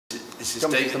This is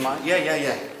David.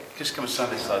 Yeah. Just come and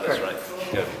stand this side, that's right.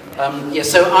 Go. Yeah,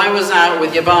 so I was out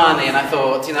with Yabani and I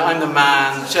thought, you know, I'm the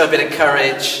man, show a bit of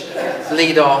courage,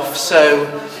 lead off. So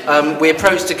we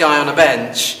approached a guy on a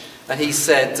bench and he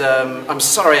said, I'm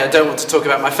sorry, I don't want to talk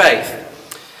about my faith.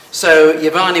 So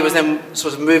Yabani was then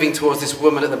sort of moving towards this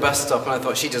woman at the bus stop and I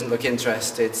thought, she doesn't look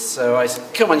interested. So I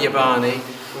said, come on Yabani.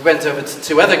 We went over to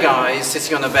two other guys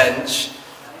sitting on a bench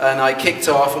and I kicked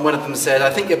off and one of them said,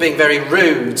 I think you're being very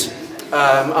rude.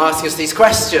 Asking us these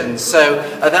questions. So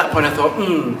at that point I thought,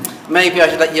 maybe I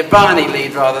should let Yabani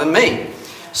lead rather than me.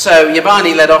 So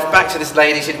Yabani led off back to this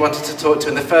lady she'd wanted to talk to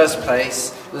in the first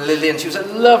place, Lillian. She was a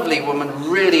lovely woman,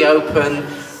 really open.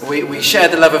 We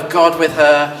shared the love of God with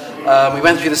her. We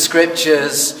went through the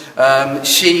scriptures.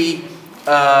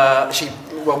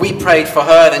 We prayed for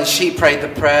her, then she prayed the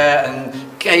prayer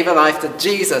and gave her life to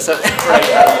Jesus.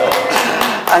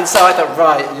 And so I thought,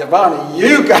 right, Yabani,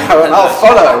 you go and I'll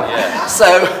follow. Yeah.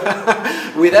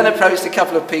 So we then approached a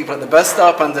couple of people at the bus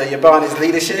stop under Yabani's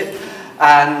leadership.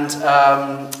 And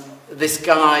this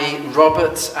guy,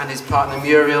 Robert, and his partner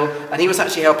Muriel, and he was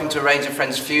actually helping to arrange a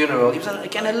friend's funeral. He was,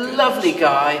 again, a lovely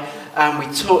guy. And we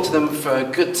talked to them for a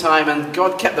good time. And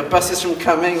God kept the buses from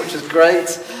coming, which was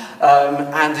great.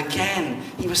 And again,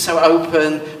 he was so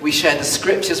open. We shared the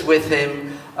scriptures with him.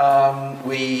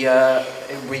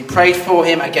 We prayed for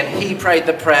him. Again, he prayed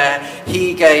the prayer.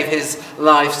 He gave his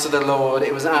life to the Lord.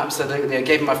 It was absolutely, I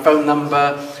gave him my phone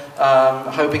number,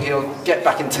 hoping he'll get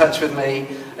back in touch with me.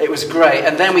 It was great.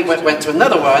 And then we went to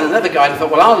another guy, and I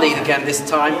thought, well, I'll lead again this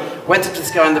time. Went up to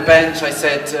this guy on the bench. I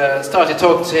said, started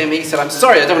talking to him. He said, I'm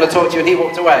sorry, I don't want to talk to you. And he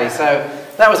walked away. So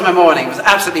that was my morning. It was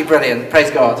absolutely brilliant. Praise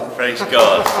God. Praise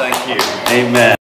God. Thank you. Amen.